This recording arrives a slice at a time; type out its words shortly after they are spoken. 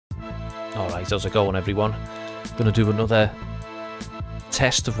Alright, how's it going, everyone? Gonna do another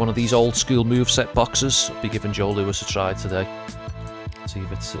test of one of these old school moveset boxes. I'll be giving Joe Lewis a try today. See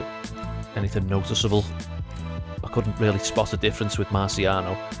if it's anything noticeable. I couldn't really spot a difference with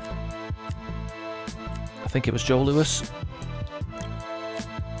Marciano. I think it was Joe Lewis.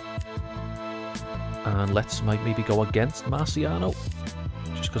 And let's maybe go against Marciano.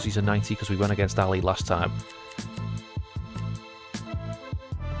 Just because he's a 90, because we went against Ali last time.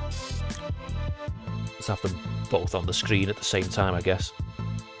 Let's have them both on the screen at the same time, I guess.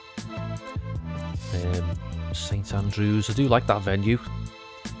 St Andrews, I do like that venue.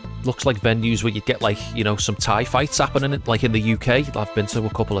 Looks like venues where you get, like, you know, some Thai fights happening, like in the UK. I've been to a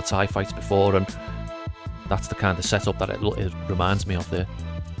couple of Thai fights before, and that's the kind of setup that it reminds me of there.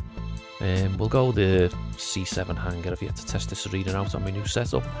 We'll go the C7 hangar. I've yet to test this arena out on my new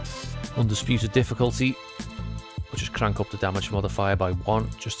setup. Undisputed difficulty. We'll just crank up the damage modifier by 1,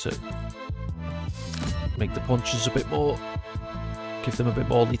 just to make the punches a bit more, give them a bit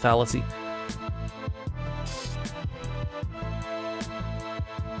more lethality.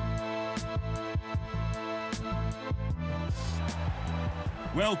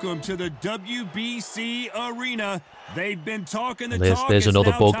 Welcome to the WBC arena. They've been talking the talk. There's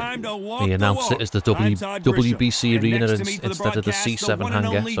another bug. He announced it as the WBC arena instead of the C7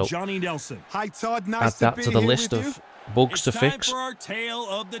 hangar. So add that to the list of bugs to fix. For our tale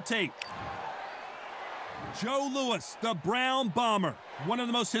of the tape. Joe Lewis, the Brown Bomber, one of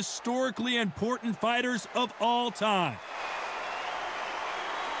the most historically important fighters of all time.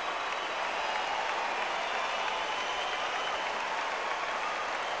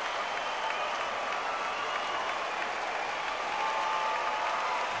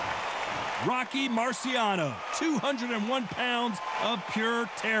 Rocky Marciano, 201 pounds of pure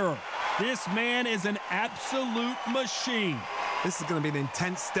terror. This man is an absolute machine. This is going to be an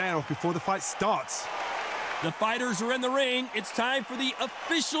intense stare-off before the fight starts. The fighters are in the ring. It's time for the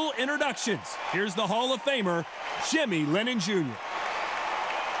official introductions. Here's the Hall of Famer, Jimmy Lennon Jr.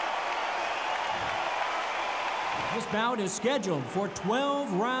 This bout is scheduled for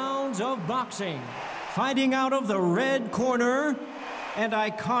 12 rounds of boxing. Fighting out of the red corner, and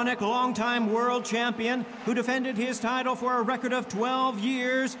iconic longtime world champion who defended his title for a record of 12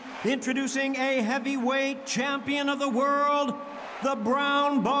 years, introducing a heavyweight champion of the world, the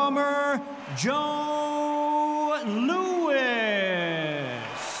Brown Bomber, Joe Lewis.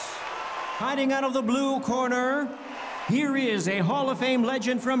 Fighting out of the blue corner, here is a Hall of Fame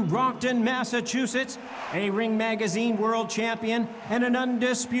legend from Brockton, Massachusetts, a Ring Magazine world champion, and an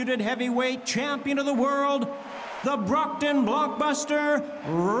undisputed heavyweight champion of the world, the Brockton blockbuster,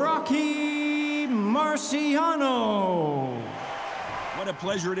 Rocky Marciano. What a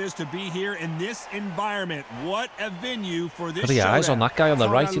pleasure it is to be here in this environment. What a venue for this. Look at the eyes on that guy on the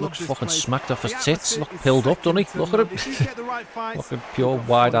right. He looks fucking smacked off his tits. Look pilled up, doesn't he? Look at him. Looking pure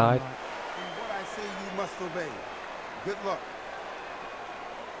wide-eyed. What I say you must obey. Good luck.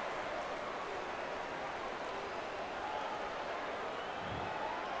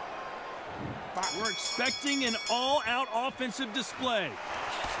 We're expecting an all-out offensive display. I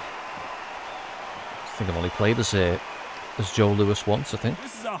think I've only played as Joe Lewis once, I think.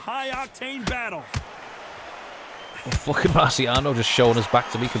 This is a high-octane battle. Oh, fucking Marciano just showing his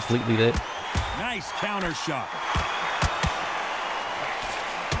back to me completely there. Nice counter shot.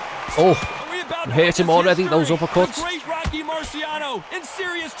 Oh, hurt him already, those uppercuts. The great Rocky Marciano in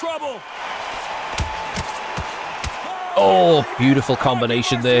serious trouble. Oh, beautiful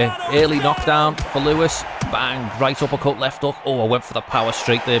combination there. Early knockdown for Lewis. Bang, right uppercut, left hook. Oh, I went for the power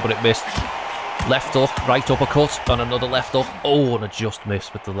straight there, but it missed. Left hook, right uppercut, and another left hook. Oh, and I just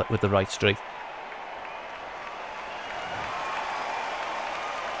missed with the right straight.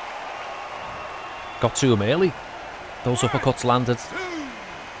 Got to him early. Those uppercuts landed. 2, 3,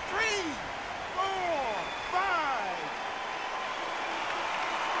 4, 5.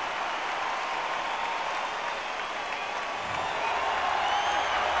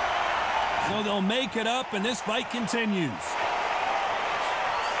 So they'll make it up, and this fight continues.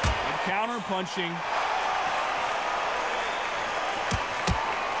 And counter punching.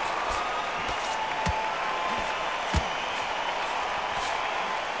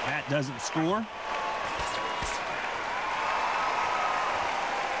 That doesn't score.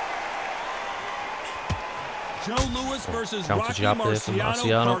 Joe Lewis versus Rocky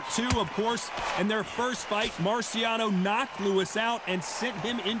Marciano, part 2, of course. In their first fight, Marciano knocked Lewis out and sent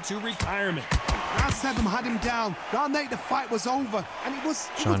him into retirement. Round 7 had him down. Round 8, the fight was over, and it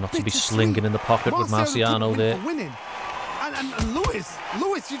was trying not to be slinging in the pocket with Marciano there. Winning. And Lewis,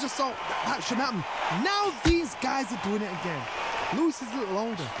 you just thought that shouldn't happen. Now these guys are doing it again. Lewis is a little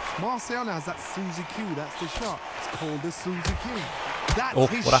older. Marciano has that Suzy Q. That's the shot. It's called the Suzy Q. That's oh,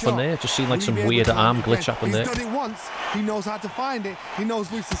 his what happened shot. there? Just seemed like some weird arm glitch happened there. He's done it once. He knows how to find it. He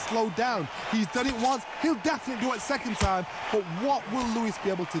knows Lewis is slowed down. He's done it once. He'll definitely do it second time. But what will Lewis be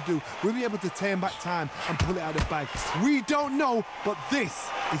able to do? Will he be able to turn back time and pull it out of the bag? We don't know, but this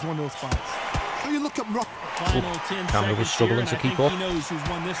is one of those fights. So you look at Rock. Final 10 Cameron was seconds struggling here, to keep I up. think he knows who's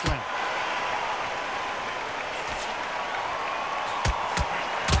won this round.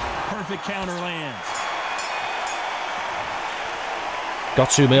 Perfect counter lands. Got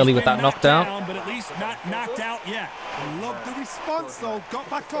too early with that knockdown. But at least not knocked out yet. I love the response though. Got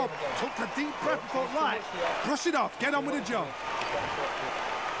back up, took a deep breath, thought, right, brush it off, get on with the job.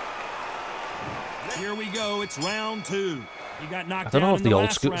 Here we go. It's round 2. He got knocked I don't know down if in the old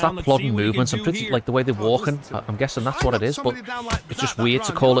last school, round. that Let's plodding see what he can movements, do and pretty here. like the way they're walking. I'm guessing that's what it is, but it's just weird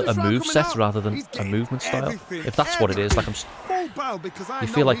to call it a move set rather than a movement style. If that's what it is, like you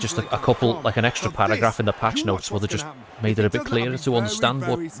feel like just a couple, like an extra paragraph in the patch notes would have just made it a bit clearer to understand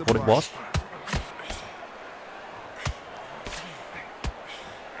what it was.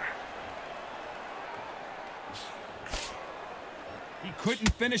 He couldn't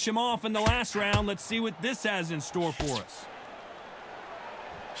finish him off in the last round. Let's see what this has in store for us.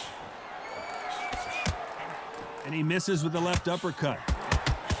 And he misses with the left uppercut.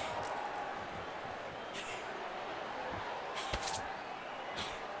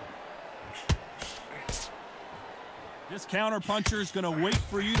 This counter puncher is going to wait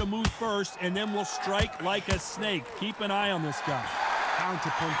for you to move first, and then will strike like a snake. Keep an eye on this guy.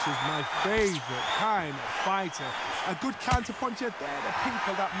 Counter puncher is my favorite kind of fighter. A good counter puncher, they're the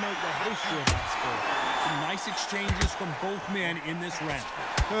people that make the history of that sport. Some nice exchanges from both men in this round.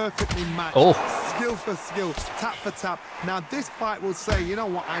 Perfectly matched. Oh. Skill for skill, tap for tap. Now this fight will say, you know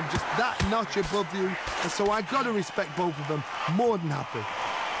what, I'm just that notch above you, and so I got to respect both of them. More than happy.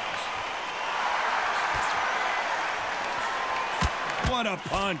 What a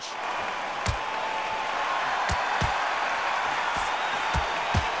punch.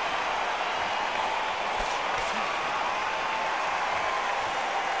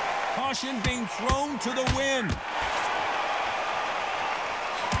 Caution being thrown to the wind.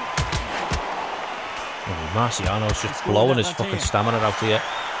 Oh, Marciano's just blowing his fucking stamina out here.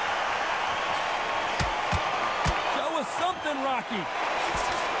 Show us something, Rocky.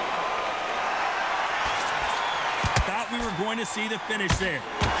 Thought we were going to see the finish there.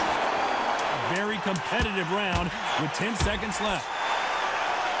 A very competitive round with 10 seconds left.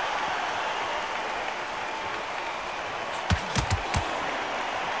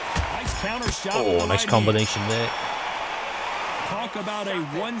 Counter shot. Oh, nice combination there. Talk about a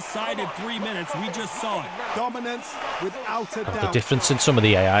one-sided 3 minutes. We just saw it. Dominance without a doubt. The difference in some of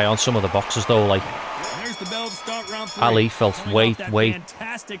the AI on some of the boxers, though, like There's the bell to start round 3. Ali felt way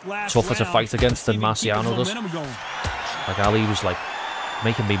tougher to fight against than Marciano does. Like Ali was like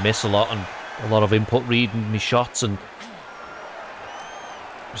making me miss a lot and a lot of input reading me shots, and it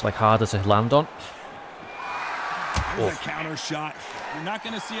was like harder to land on. There's a counter shot. You're not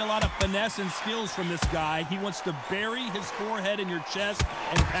going to see a lot of finesse and skills from this guy. He wants to bury his forehead in your chest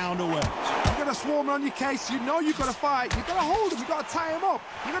and pound away. You're going to swarm on your case. You know you've got to fight. You've got to hold him. You've got to tie him up.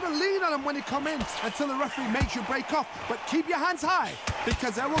 You've got to lean on him when you come in until the referee makes you break off. But keep your hands high,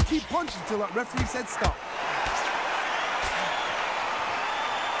 because they will keep punching until that referee said stop.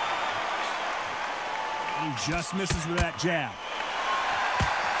 He just misses with that jab.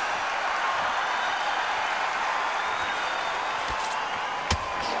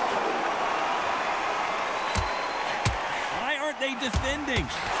 They defending.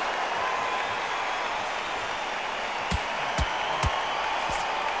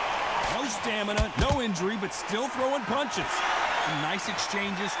 No stamina, no injury, but still throwing punches. Some nice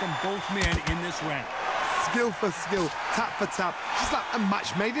exchanges from both men in this round. Skill for skill, tap for tap, just like a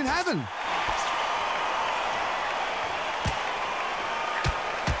match made in heaven.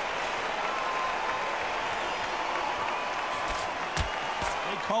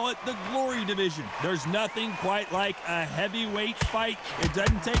 Call it the glory division. There's nothing quite like a heavyweight fight. It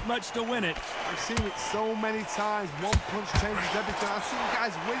doesn't take much to win it. I've seen it so many times. One punch changes everything. I've seen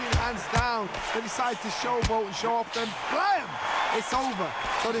guys winning hands down. They decide to showboat and show off, then blam! It's over.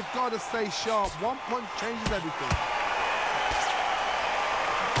 So they've got to stay sharp. One punch changes everything.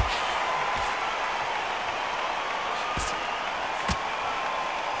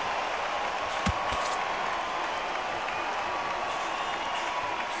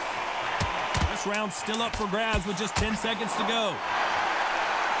 This round's still up for grabs with just 10 seconds to go.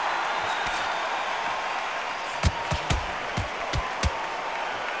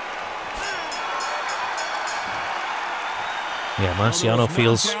 Yeah, Marciano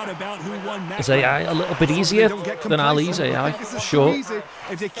feels his AI a little bit easier than Ali's AI, for sure.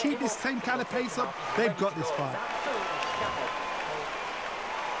 If they keep this same kind of pace up, they've got this fight.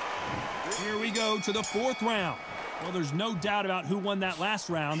 Here we go to the 4th round. Well, there's no doubt about who won that last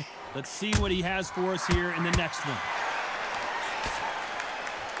round. Let's see what he has for us here in the next one.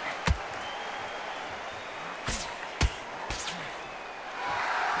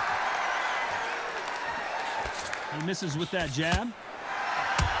 He misses with that jab.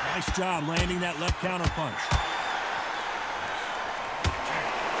 Nice job landing that left counter punch.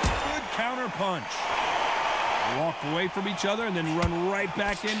 Good counter punch. Walk away from each other and then run right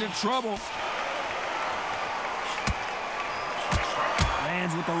back into trouble.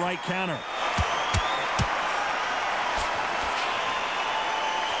 Lands with the right counter.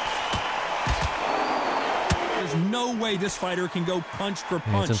 There's no way this fighter can go punch for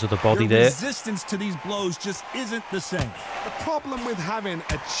punch. Into the body there. Resistance to these blows just isn't the same. The problem with having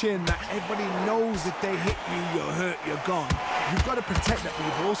a chin that everybody knows if they hit you, you're hurt, you're gone. You've got to protect that, but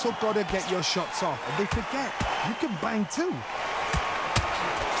you've also got to get your shots off. And they forget, you can bang too.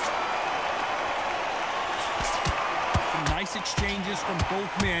 Some nice exchanges from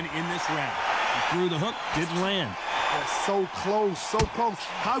both men in this round. He threw the hook, didn't land. They're so close, so close.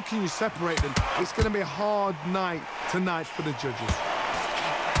 How can you separate them? It's going to be a hard night tonight for the judges.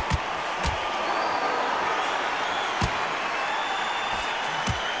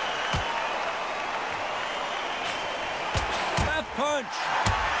 Left punch.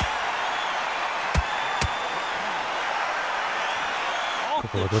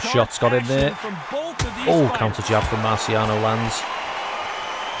 Couple of good shots got in there. Oh, counter jab from Marciano lands.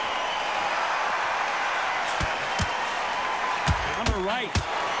 Right.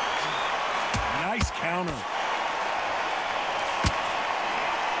 Nice counter.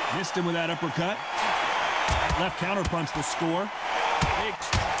 Missed him with that uppercut. Left counter punch will score.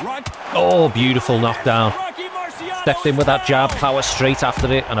 Oh, beautiful knockdown. Stepped in with that jab, power straight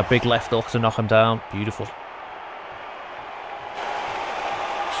after it, and a big left hook to knock him down. Beautiful.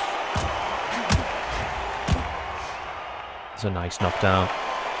 It's a nice knockdown.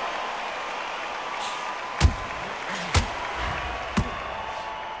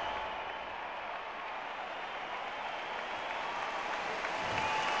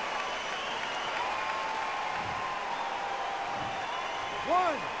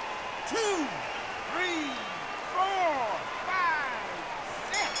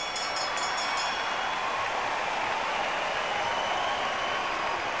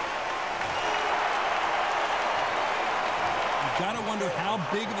 Gotta wonder how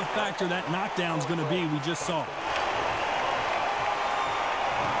big of a factor that knockdown's gonna be we just saw.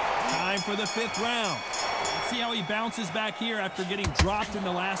 Time for the 5th round. Let's see how he bounces back here after getting dropped in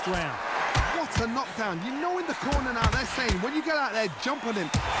the last round. What a knockdown. You know in the corner now they're saying, when you get out there, jump on him.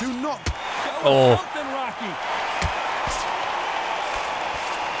 Do not. Go something, Rocky.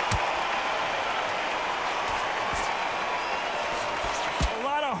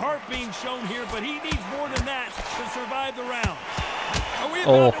 Heart being shown here, but he needs more than that to survive the round.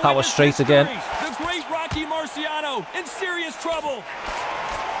 Oh, power straight again. The great Rocky Marciano in serious trouble.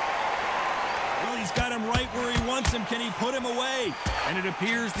 Well, he's got him right where he wants him. Can he put him away? And it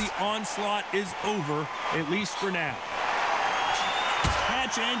appears the onslaught is over, at least for now.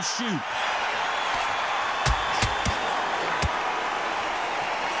 Catch and shoot.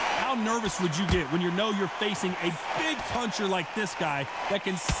 How nervous would you get when you know you're facing a big puncher like this guy that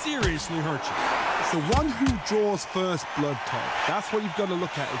can seriously hurt you? It's the one who draws first blood, Todd. That's what you've got to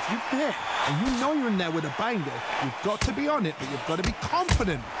look at. If you're there and you know you're in there with a banger, you've got to be on it, but you've got to be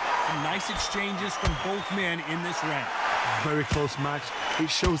confident. Some nice exchanges from both men in this round. Very close match. It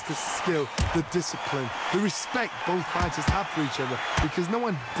shows the skill, the discipline, the respect both fighters have for each other, because no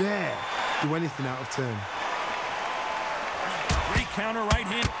one dare do anything out of turn. Great counter right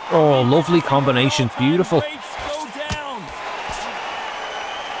hand. Oh, lovely combination. Beautiful. Go down.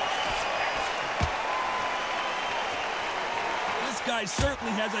 This guy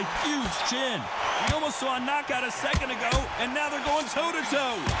certainly has a huge chin. We almost saw a knockout a second ago, and now they're going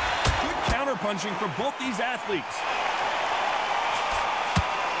toe-to-toe. Good counter punching for both these athletes.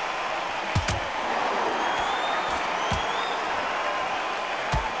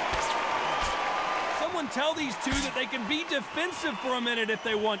 Tell these two that they can be defensive for a minute if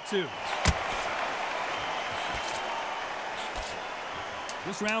they want to.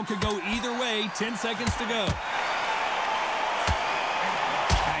 This round could go either way. 10 seconds to go.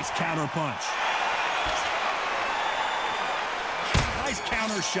 Nice counter punch. Nice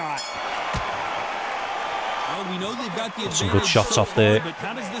counter shot. Well, we know they've got the Some good shots so off there. But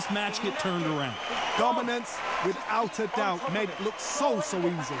how does this match get turned around? Dominance, without a doubt, made it look so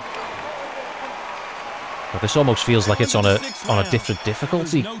easy. But this almost feels like it's on a different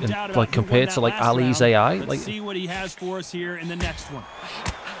difficulty, like compared to like Ali's AI. Let's Like, see what he has for us here in the next one.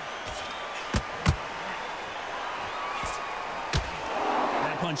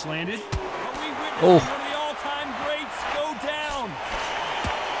 That punch landed. oh, One of the all-time greats go down.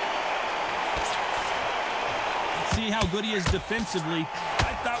 Let's see how good he is defensively.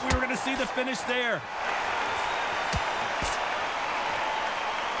 I thought we were going to see the finish there.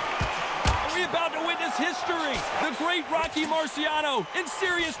 Are we about to witness history? The great Rocky Marciano in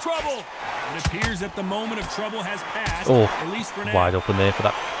serious trouble. It appears that the moment of trouble has passed, at least for now. wide open there for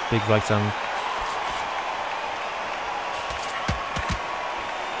that big right hand.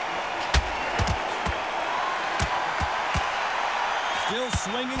 Still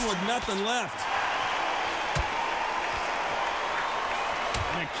swinging with nothing left.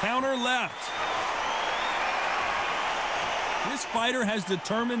 And a counter left. This fighter has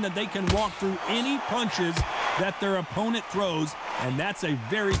determined that they can walk through any punches that their opponent throws, and that's a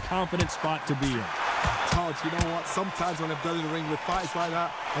very confident spot to be in. Todd, you know what? Sometimes when I've done in the ring with fights like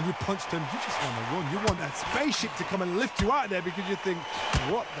that, and you punch them, you just want to run. You want that spaceship to come and lift you out of there because you think,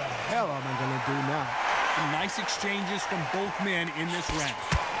 what the hell am I going to do now? Some nice exchanges from both men in this round.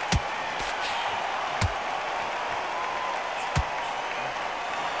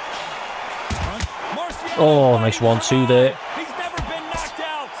 Oh, nice 1-2 there. He's never been knocked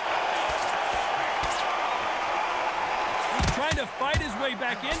out. He's trying to fight his way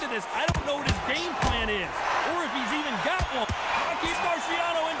back into this. I don't know what his game plan is, or if he's even got one. Rocky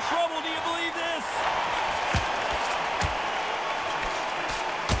Marciano in trouble. Do you believe this?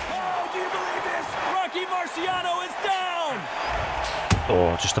 Oh, do you believe this? Rocky Marciano is down.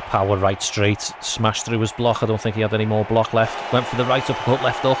 Oh, just a power right straight. Smashed through his block. I don't think he had any more block left. Went for the right uppercut,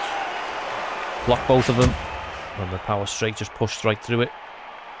 left hook. Blocked both of them. And the power straight just pushed right through it.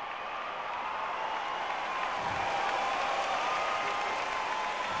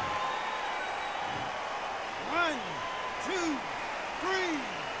 One, two, three,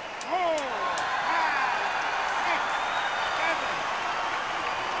 4, 5, 6,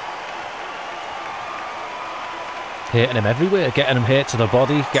 7. Hitting him everywhere. Getting him hit to the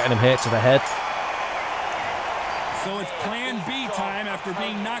body. Getting him hit to the head. So it's plan B time after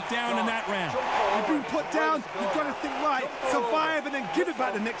being knocked down in that round. You've been put down, you've got to think right, survive and then give it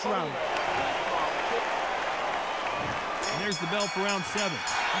back the next round. And there's the bell for round 7.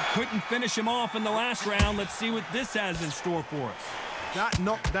 You couldn't finish him off in the last round. Let's see what this has in store for us. That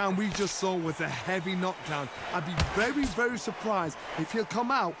knockdown we just saw was a heavy knockdown. I'd be very surprised if he'll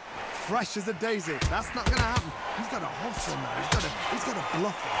come out fresh as a daisy. That's not going to happen. He's got a hustle now. He's got a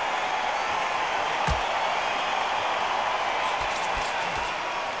bluff.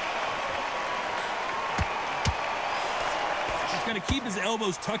 Going to keep his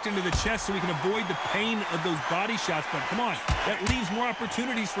elbows tucked into the chest so he can avoid the pain of those body shots, but come on, that leaves more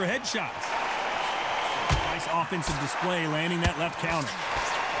opportunities for headshots. Nice offensive display, landing that left counter.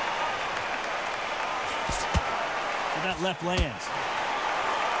 So that left lands.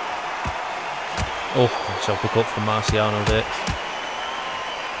 Oh, nice uppercut from Marciano there.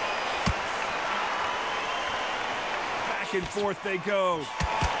 Back and forth they go.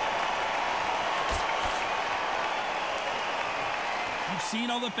 You've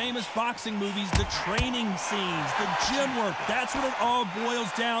seen all the famous boxing movies, the training scenes, the gym work. That's what it all boils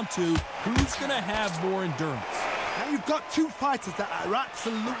down to. Who's going to have more endurance? Now you've got two fighters that are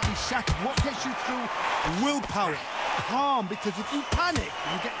absolutely shattered. What gets you through? Willpower. Calm, because if you panic,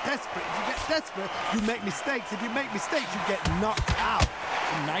 you get desperate. If you get desperate, you make mistakes. If you make mistakes, you get knocked out.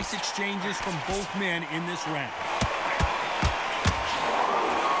 Some nice exchanges from both men in this round.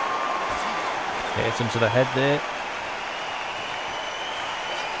 Hits him to the head there.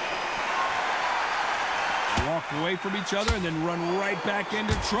 Walk away from each other and then run right back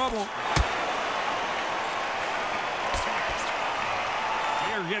into trouble.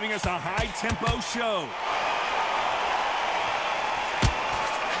 They're giving us a high-tempo show.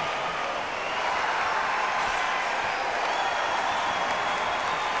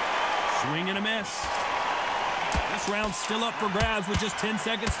 Swing and a miss. This round's still up for grabs with just 10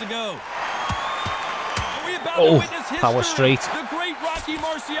 seconds to go. Power straight. The great Rocky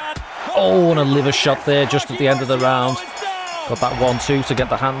Marciano. Oh, and a liver shot there just at the end of the round. Got that 1-2 to get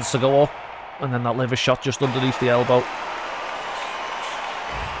the hands to go up. And then that liver shot just underneath the elbow.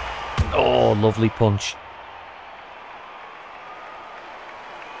 Oh, lovely punch.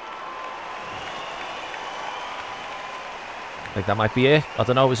 I think that might be it. I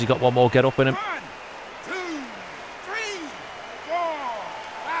don't know, has he got one more get up in him? 1, 2,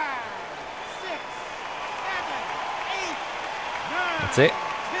 That's it.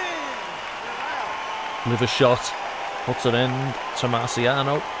 Liver shot. Puts an end to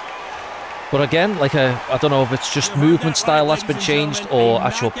Marciano. But again, like I don't know if it's just movement style that's been changed or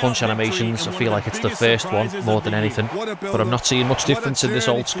actual punch animations. I feel like it's the first one more than anything. But I'm not seeing much difference in this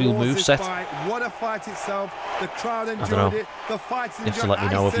old school moveset. I don't know. You have to let me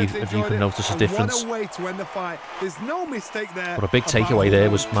know if you can notice a difference. But a big takeaway there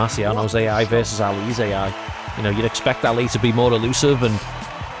was Marciano's AI versus Ali's AI. You know, you'd expect Ali to be more elusive, and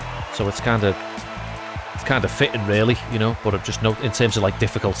so it's kind of fitting, really. You know, but I'm just in terms of like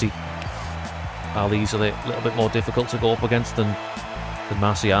difficulty. Ali's a little bit more difficult to go up against than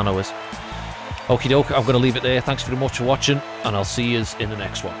Marciano is. Okie doke, I'm going to leave it there. Thanks very much for watching, and I'll see you in the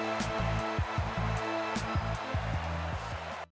next one.